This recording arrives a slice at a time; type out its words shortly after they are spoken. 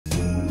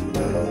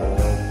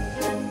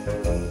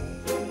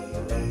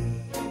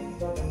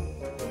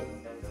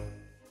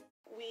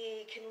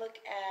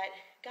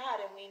God,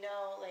 and we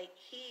know like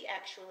he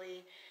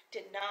actually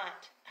did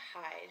not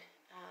hide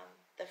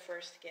the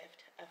first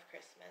gift of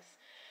Christmas.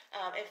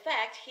 In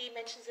fact, he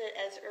mentions it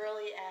as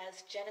early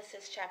as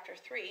Genesis chapter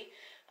 3.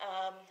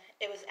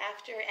 It was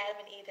after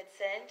Adam and Eve had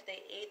sinned.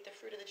 They ate the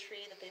fruit of the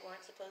tree that they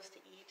weren't supposed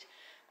to eat.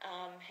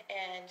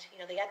 And,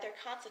 they got their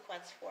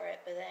consequence for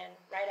it. But then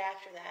right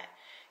after that,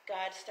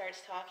 God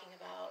starts talking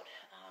about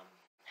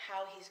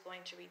how he's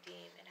going to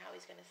redeem and how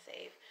he's going to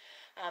save.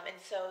 And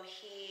so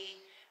he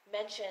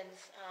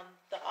mentions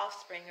the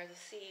offspring or the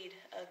seed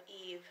of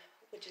Eve,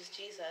 which is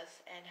Jesus,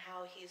 and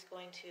how he's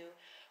going to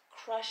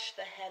crush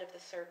the head of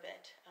the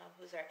serpent,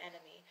 who's our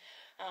enemy.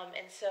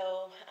 And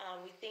so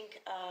we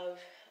think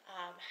of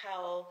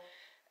how,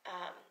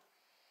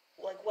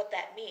 what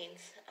that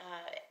means.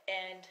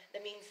 And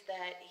that means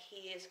that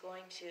he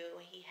destroys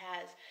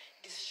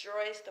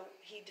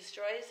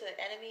the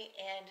enemy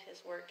and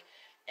his work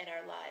in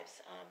our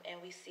lives. And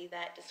we see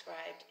that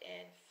described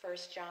in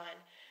 1 John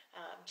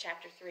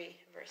chapter 3,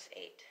 verse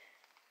 8.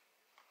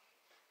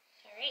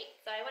 All right,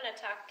 so I want to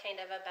talk kind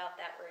of about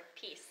that word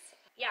peace.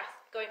 Yeah,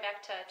 going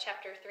back to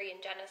chapter 3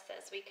 in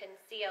Genesis, we can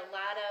see a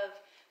lot of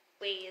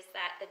ways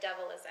that the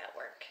devil is at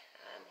work.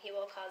 He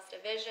will cause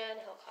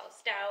division, he'll cause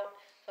doubt,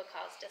 he'll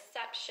cause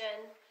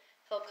deception,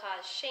 he'll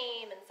cause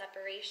shame and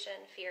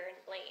separation, fear and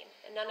blame.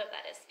 And none of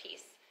that is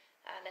peace.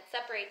 That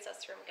separates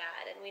us from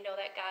God. And we know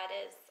that God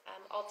is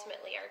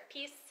ultimately our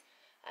peace.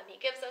 He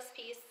gives us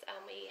peace.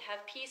 We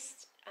have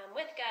peace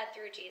with God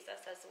through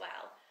Jesus as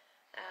well.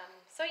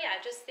 So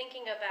yeah, just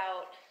thinking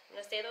about, I'm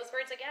going to say those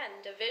words again: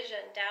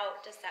 division,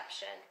 doubt,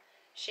 deception,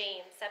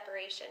 shame,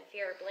 separation,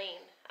 fear,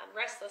 blame,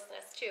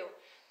 restlessness too.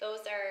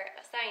 Those are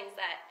signs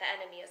that the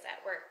enemy is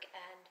at work.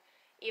 And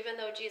even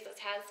though Jesus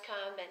has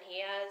come and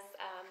he has,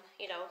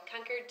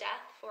 conquered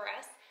death for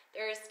us,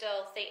 there is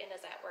still Satan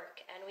is at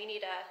work. And we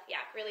need to,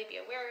 really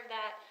be aware of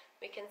that.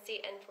 We can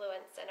see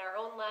influence in our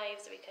own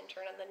lives. We can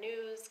turn on the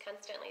news,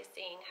 constantly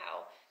seeing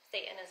how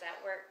Satan is at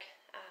work.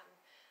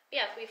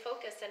 If we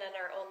focus in on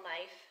our own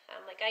life,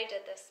 like I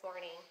did this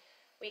morning,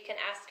 we can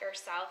ask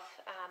ourselves,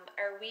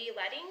 are we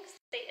letting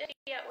Satan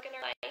be at work in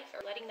our life,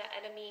 or letting the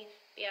enemy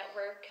be at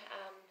work?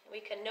 We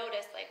can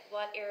notice,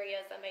 what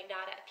areas am I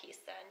not at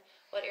peace in?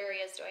 What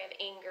areas do I have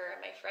anger?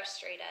 Am I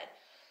frustrated?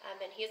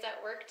 And he's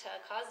at work to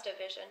cause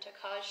division, to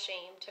cause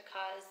shame, to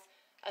cause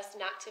us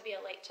not to be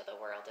a light to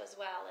the world as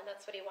well. And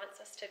that's what he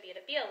wants us to be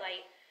a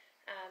light.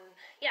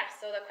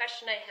 So the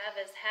question I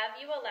have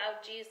you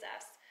allowed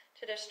Jesus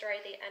to destroy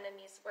the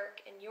enemy's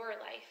work in your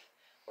life?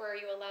 Or are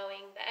you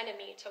allowing the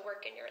enemy to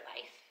work in your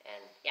life?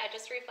 And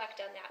just reflect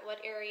on that.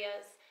 What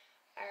areas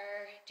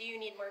do you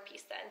need more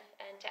peace in?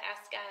 And to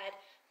ask God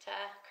to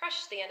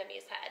crush the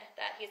enemy's head,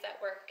 that he's at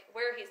work,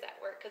 where he's at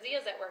work, because he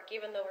is at work,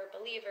 even though we're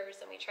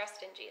believers and we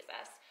trust in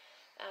Jesus.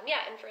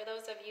 And for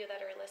those of you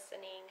that are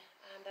listening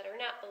that are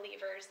not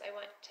believers, I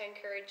want to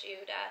encourage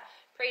you to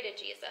pray to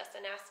Jesus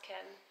and ask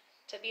him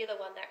to be the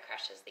one that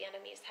crushes the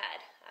enemy's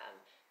head.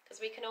 Because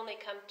we can only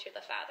come to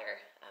the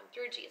Father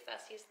through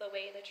Jesus. He's the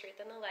way, the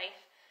truth, and the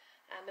life.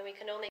 And we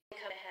can only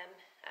come to him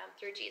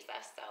through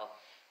Jesus. So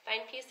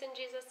find peace in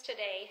Jesus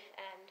today.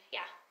 And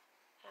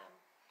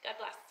God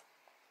bless.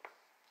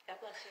 God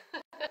bless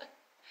you.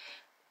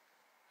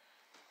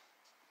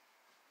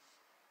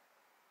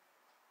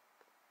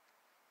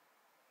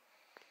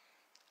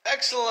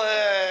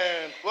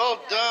 Excellent. Well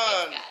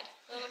done. Praise God.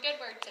 A little good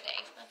word today,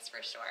 that's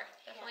for sure.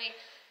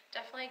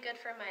 Definitely good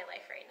for my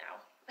life right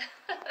now.